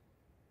Scriptures,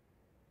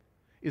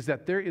 is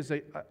that there is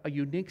a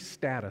unique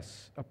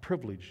status, a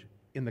privilege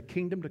in the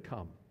kingdom to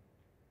come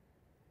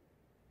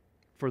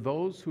for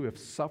those who have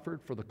suffered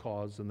for the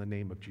cause in the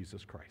name of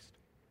Jesus Christ.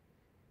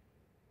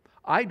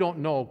 I don't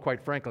know,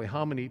 quite frankly,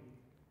 how many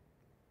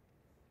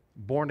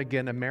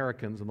born-again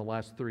Americans in the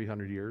last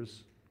 300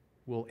 years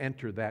will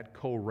enter that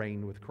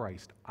co-reign with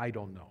Christ. I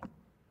don't know.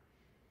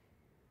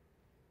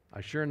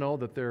 I sure know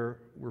that there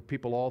were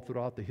people all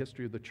throughout the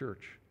history of the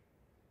church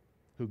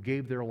who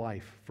gave their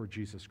life for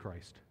Jesus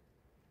Christ.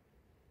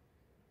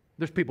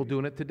 There's people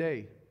doing it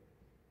today,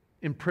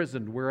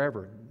 imprisoned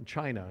wherever, in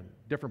China,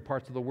 different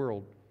parts of the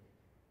world,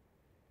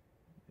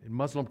 in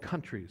Muslim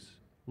countries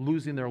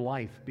losing their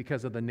life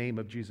because of the name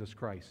of Jesus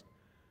Christ.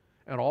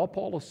 And all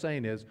Paul is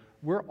saying is,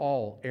 we're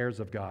all heirs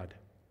of God.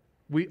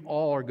 We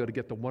all are going to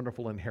get the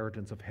wonderful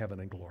inheritance of heaven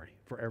and glory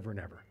forever and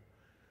ever.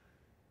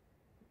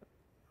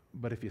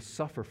 But if you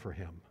suffer for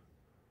him,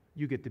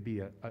 you get to be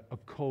a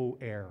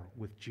co-heir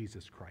with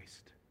Jesus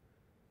Christ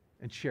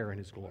and share in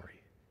his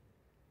glory.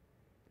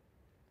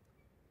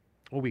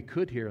 Well, we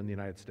could here in the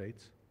United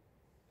States.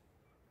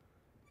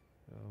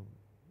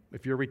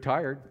 If you're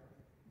retired,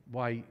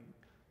 why,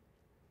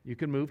 you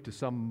can move to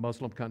some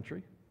Muslim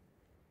country,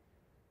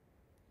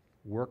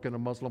 work in a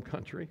Muslim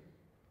country,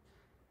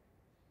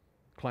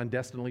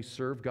 clandestinely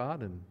serve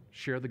God and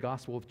share the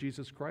gospel of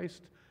Jesus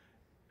Christ,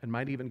 and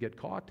might even get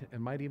caught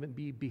and might even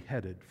be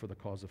beheaded for the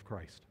cause of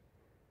Christ.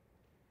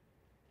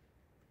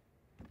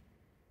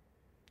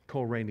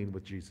 Co-reigning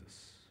with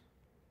Jesus.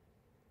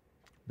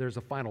 There's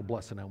a final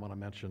blessing I want to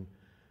mention,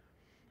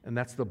 and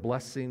that's the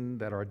blessing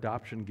that our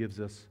adoption gives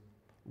us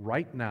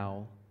right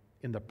now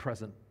in the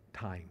present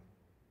time,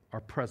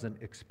 our present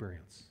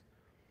experience.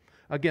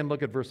 Again,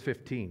 look at verse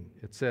 15.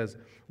 It says,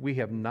 we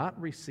have not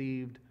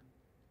received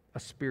a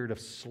spirit of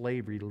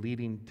slavery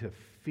leading to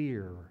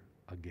fear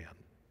again.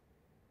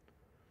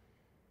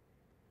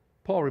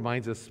 Paul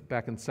reminds us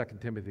back in 2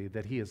 Timothy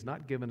that he has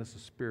not given us a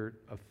spirit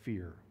of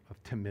fear,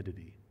 of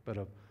timidity, but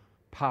of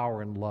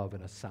power and love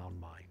and a sound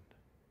mind.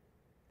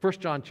 1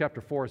 John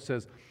chapter 4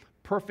 says,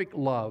 perfect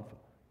love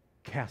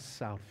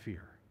casts out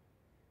fear.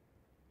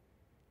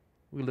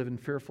 We live in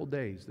fearful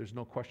days. There's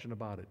no question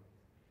about it.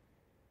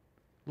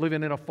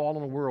 Living in a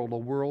fallen world, a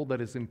world that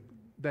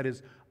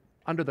is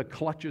under the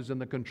clutches and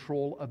the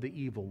control of the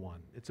evil one.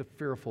 It's a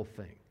fearful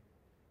thing.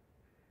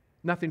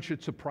 Nothing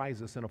should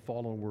surprise us in a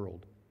fallen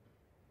world.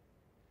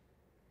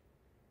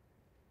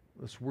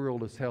 This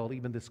world is held,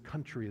 even this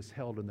country is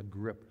held in the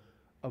grip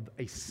of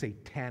a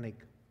satanic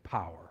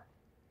power.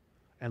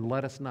 And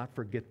let us not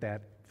forget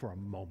that for a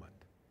moment.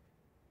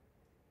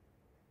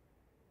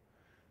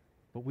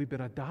 But we've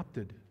been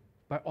adopted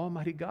by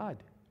Almighty God.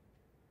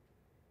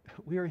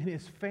 We are in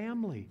his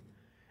family.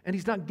 And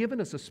he's not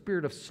given us a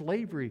spirit of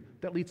slavery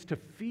that leads to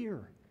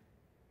fear.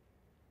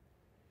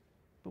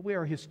 But we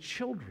are his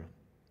children.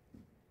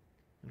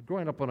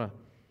 Growing up on a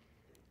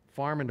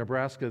farm in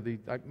Nebraska,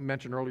 I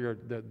mentioned earlier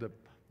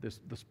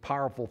this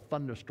powerful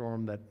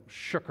thunderstorm that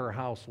shook our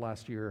house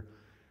last year.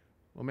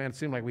 Well, man, it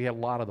seemed like we had a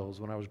lot of those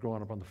when I was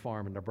growing up on the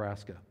farm in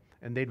Nebraska.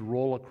 And they'd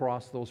roll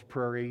across those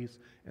prairies,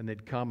 and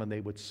they'd come and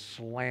they would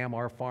slam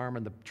our farm,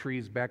 and the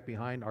trees back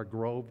behind our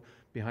grove,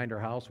 behind our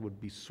house,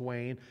 would be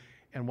swaying.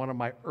 And one of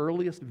my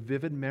earliest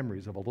vivid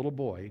memories of a little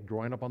boy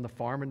growing up on the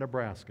farm in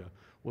Nebraska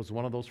was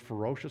one of those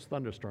ferocious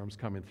thunderstorms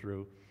coming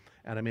through.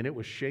 And I mean, it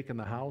was shaking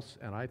the house,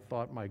 and I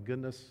thought, my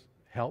goodness,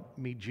 help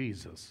me,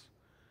 Jesus.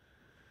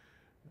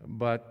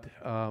 But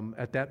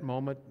at that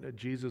moment,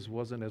 Jesus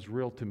wasn't as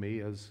real to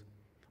me as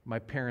my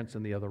parents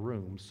in the other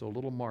room. So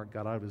little Mark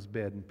got out of his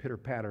bed and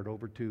pitter-pattered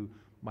over to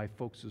my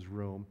folks'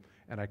 room,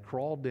 and I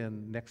crawled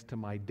in next to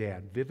my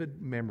dad. Vivid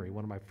memory,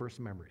 one of my first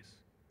memories.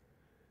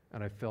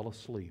 And I fell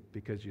asleep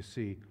because, you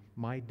see,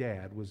 my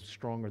dad was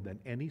stronger than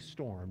any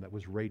storm that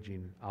was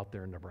raging out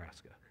there in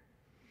Nebraska.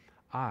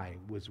 I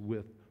was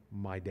with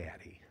my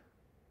daddy,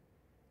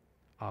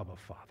 Abba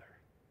Father.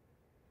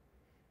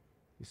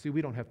 You see,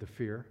 we don't have to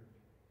fear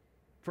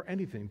for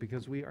anything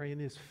because we are in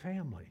his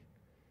family.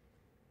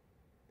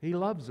 He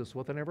loves us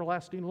with an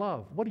everlasting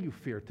love. What do you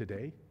fear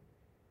today?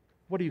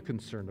 What are you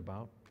concerned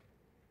about?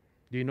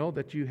 Do you know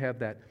that you have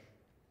that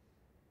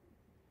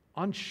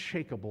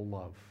unshakable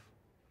love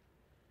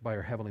by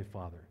our Heavenly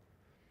Father?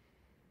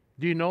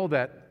 Do you know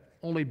that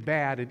only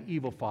bad and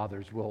evil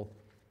fathers will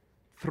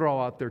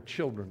throw out their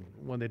children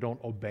when they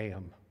don't obey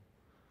him?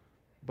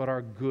 But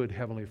our good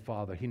Heavenly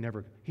Father,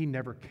 He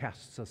never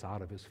casts us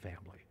out of His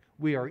family.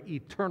 We are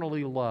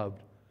eternally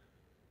loved,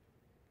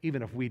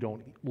 even if we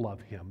don't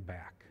love Him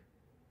back.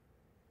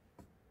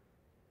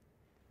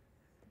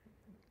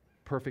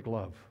 Perfect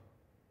love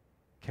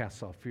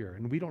casts out fear.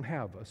 And we don't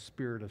have a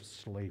spirit of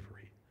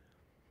slavery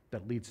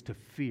that leads to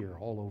fear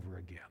all over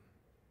again.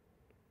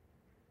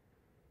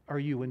 Are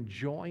you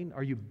enjoying,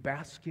 are you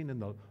basking in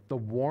the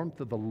warmth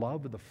of the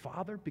love of the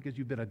Father because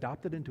you've been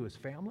adopted into His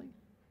family?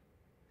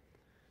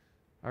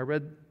 I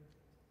read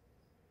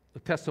the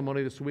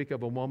testimony this week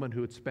of a woman who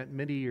had spent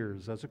many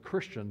years as a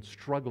Christian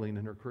struggling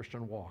in her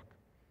Christian walk.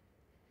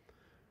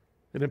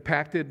 It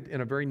impacted in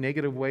a very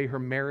negative way her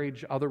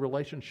marriage, other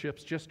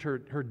relationships, just her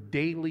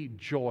daily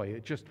joy.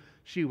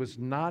 She was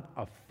not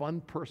a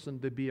fun person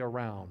to be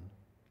around.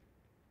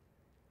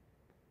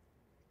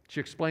 She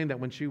explained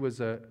that when she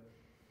was a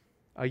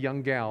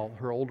young gal,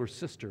 her older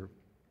sister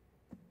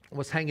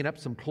was hanging up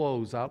some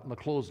clothes out in the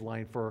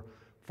clothesline for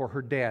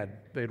her dad.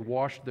 They had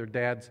washed their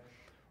dad's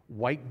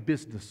white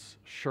business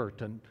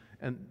shirt,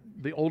 and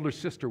the older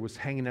sister was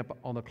hanging up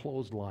on the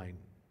clothesline.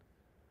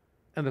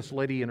 And this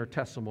lady in her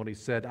testimony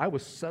said, I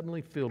was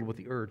suddenly filled with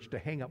the urge to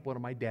hang up one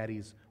of my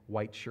daddy's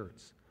white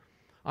shirts.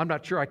 I'm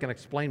not sure I can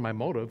explain my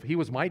motive. He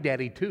was my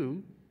daddy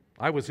too.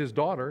 I was his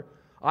daughter.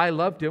 I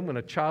loved him in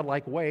a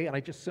childlike way, and I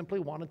just simply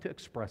wanted to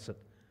express it.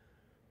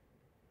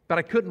 but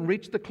I couldn't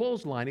reach the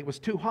clothesline. It was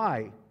too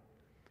high.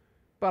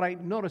 But I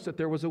noticed that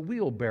there was a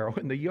wheelbarrow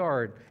in the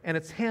yard, and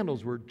its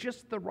handles were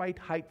just the right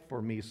height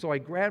for me. So I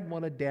grabbed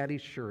one of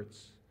Daddy's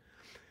shirts,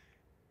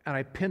 and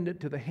I pinned it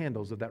to the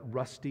handles of that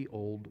rusty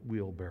old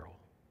wheelbarrow.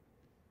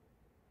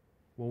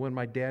 Well, when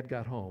my dad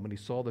got home and he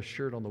saw the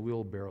shirt on the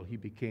wheelbarrow, he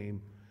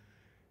became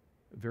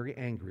very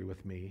angry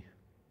with me,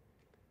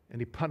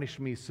 and he punished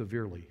me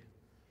severely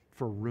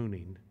for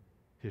ruining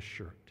his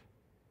shirt.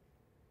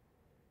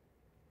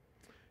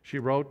 She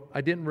wrote,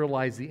 I didn't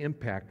realize the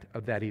impact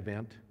of that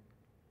event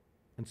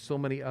and so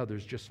many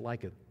others just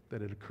like it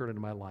that had occurred in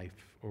my life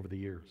over the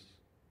years.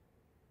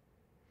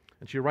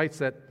 And she writes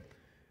that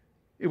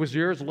it was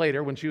years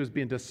later when she was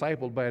being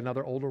discipled by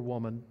another older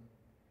woman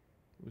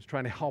who was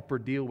trying to help her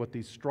deal with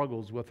these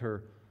struggles with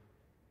her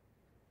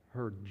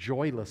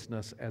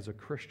joylessness as a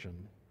Christian,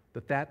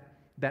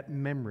 that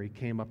memory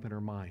came up in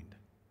her mind.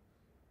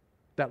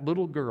 That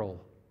little girl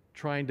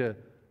trying to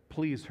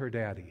please her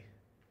daddy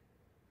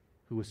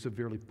who was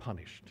severely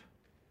punished.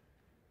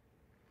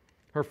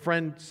 Her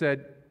friend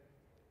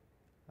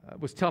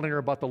was telling her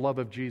about the love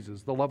of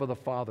Jesus, the love of the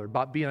Father,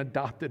 about being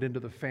adopted into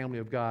the family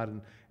of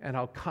God, and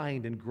how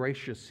kind and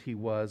gracious He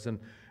was. And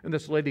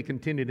this lady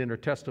continued in her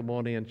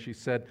testimony, and she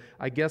said,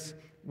 I guess,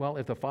 well,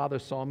 if the Father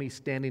saw me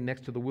standing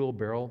next to the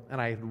wheelbarrow and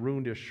I had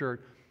ruined his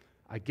shirt,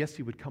 I guess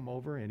He would come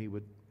over and He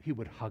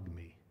would hug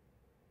me.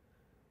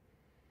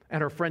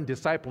 And her friend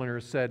discipling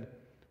her said,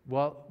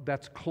 well,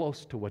 that's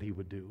close to what He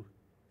would do,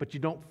 but you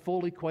don't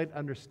fully quite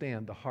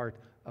understand the heart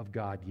of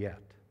God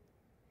yet.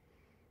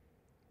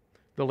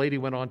 The lady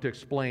went on to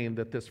explain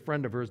that this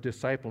friend of hers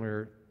discipling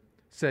her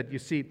said, you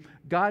see,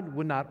 God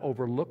would not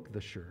overlook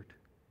the shirt.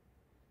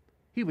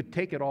 He would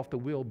take it off the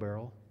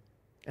wheelbarrow,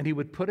 and He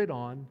would put it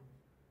on,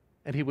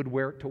 and He would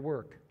wear it to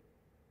work.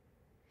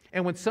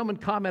 And when someone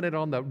commented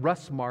on the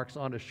rust marks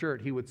on a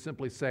shirt, He would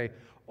simply say,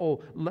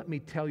 oh, let me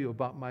tell you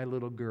about my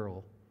little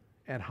girl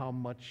and how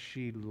much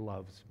she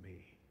loves me.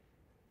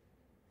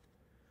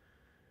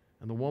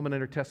 And the woman in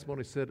her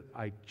testimony said,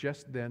 I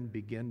just then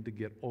began to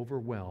get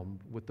overwhelmed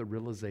with the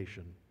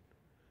realization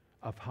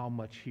of how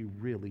much He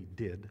really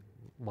did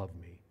love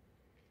me.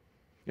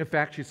 In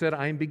fact, she said,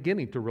 I am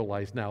beginning to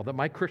realize now that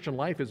my Christian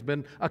life has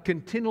been a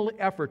continual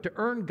effort to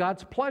earn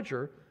God's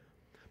pleasure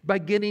by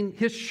getting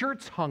His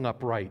shirts hung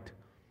up right.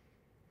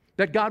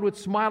 That God would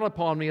smile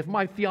upon me if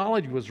my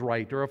theology was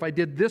right, or if I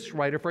did this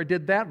right, or if I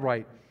did that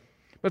right.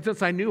 But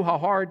since I knew how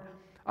hard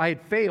I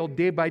had failed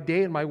day by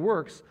day in my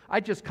works,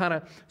 I just kind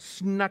of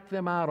snuck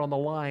them out on the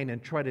line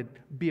and tried to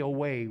be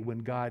away when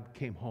God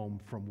came home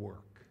from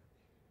work.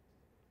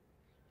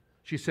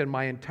 She said,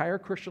 my entire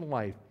Christian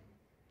life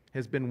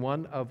has been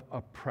one of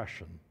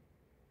oppression.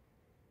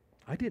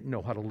 I didn't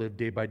know how to live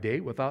day by day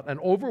without an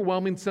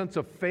overwhelming sense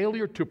of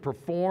failure to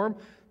perform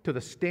to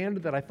the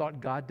standard that I thought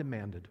God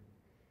demanded.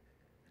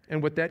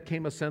 And with that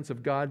came a sense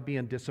of God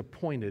being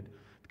disappointed.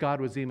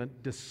 God was even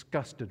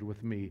disgusted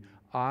with me.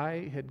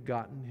 I had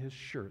gotten His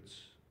shirts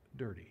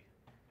dirty.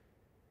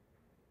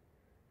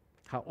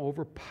 How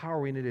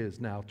overpowering it is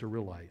now to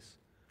realize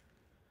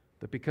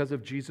that because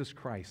of Jesus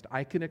Christ,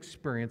 I can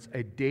experience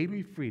a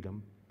daily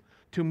freedom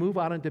to move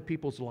out into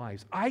people's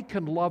lives. I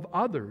can love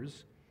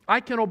others.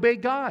 I can obey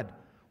God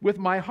with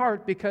my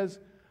heart because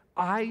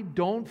I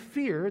don't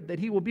fear that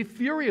He will be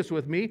furious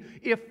with me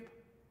if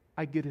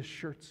I get His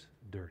shirts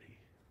dirty.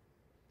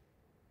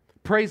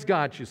 Praise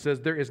God, she says,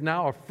 there is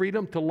now a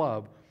freedom to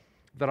love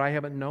that I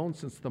haven't known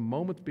since the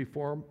moments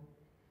before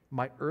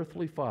my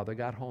earthly father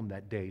got home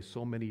that day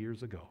so many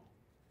years ago.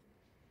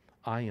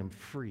 I am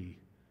free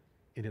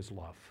in His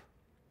love.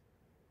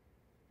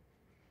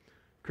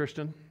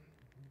 Christian,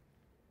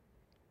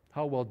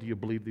 how well do you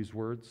believe these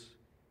words?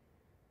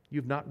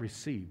 You've not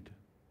received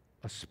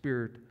a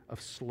spirit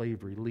of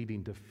slavery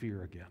leading to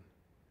fear again.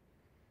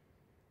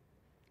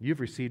 You've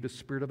received a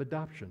spirit of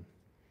adoption,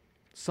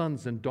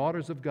 sons and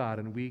daughters of God,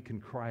 and we can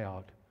cry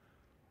out,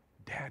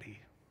 Daddy,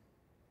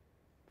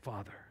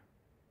 Father,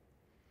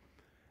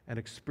 and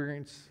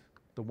experience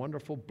the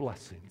wonderful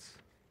blessings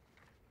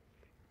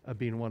of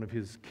being one of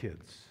His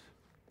kids.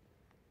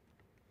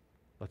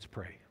 Let's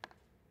pray.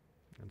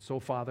 And so,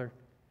 Father,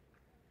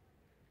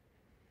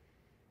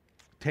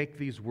 take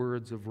these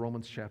words of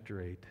Romans chapter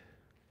 8,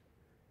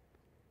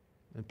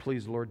 and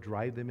please, Lord,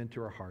 drive them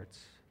into our hearts.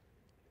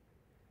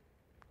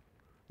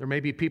 There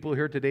may be people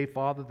here today,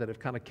 Father, that have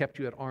kind of kept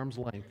you at arm's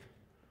length.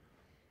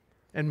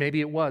 And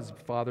maybe it was,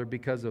 Father,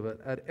 because of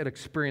an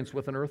experience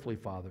with an earthly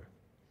father,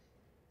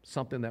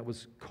 something that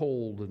was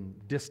cold and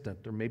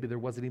distant, or maybe there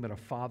wasn't even a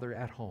father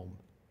at home.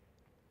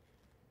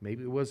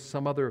 Maybe it was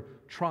some other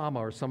trauma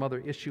or some other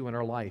issue in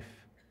our life.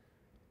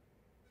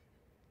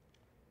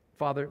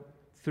 Father,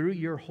 through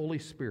your Holy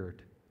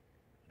Spirit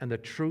and the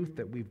truth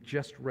that we've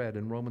just read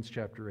in Romans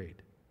chapter 8,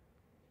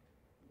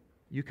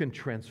 you can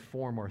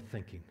transform our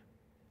thinking.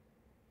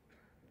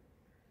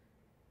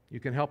 You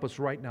can help us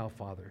right now,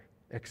 Father,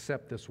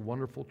 accept this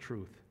wonderful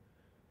truth.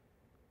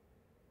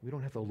 We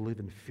don't have to live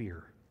in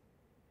fear.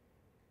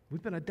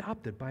 We've been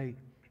adopted by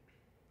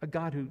a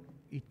God who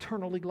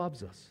eternally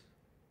loves us.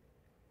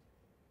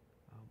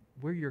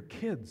 We're your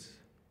kids,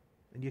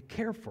 and you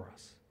care for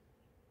us.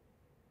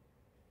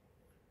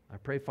 I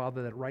pray,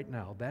 Father, that right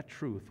now that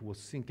truth will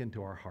sink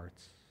into our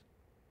hearts.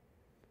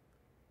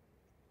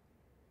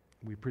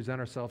 We present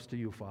ourselves to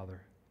you,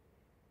 Father.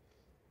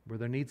 Where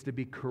there needs to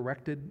be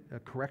correction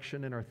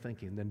in our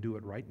thinking, then do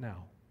it right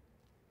now.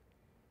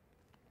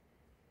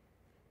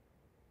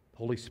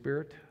 Holy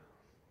Spirit,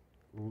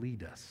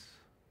 lead us,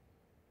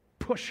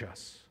 push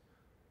us,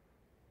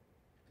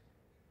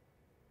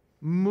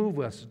 move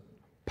us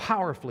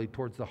powerfully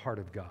towards the heart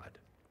of God,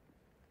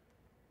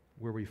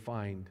 where we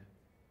find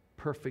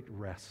perfect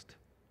rest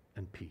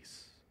and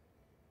peace.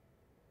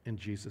 In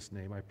Jesus'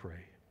 name I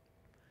pray.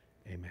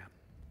 Amen.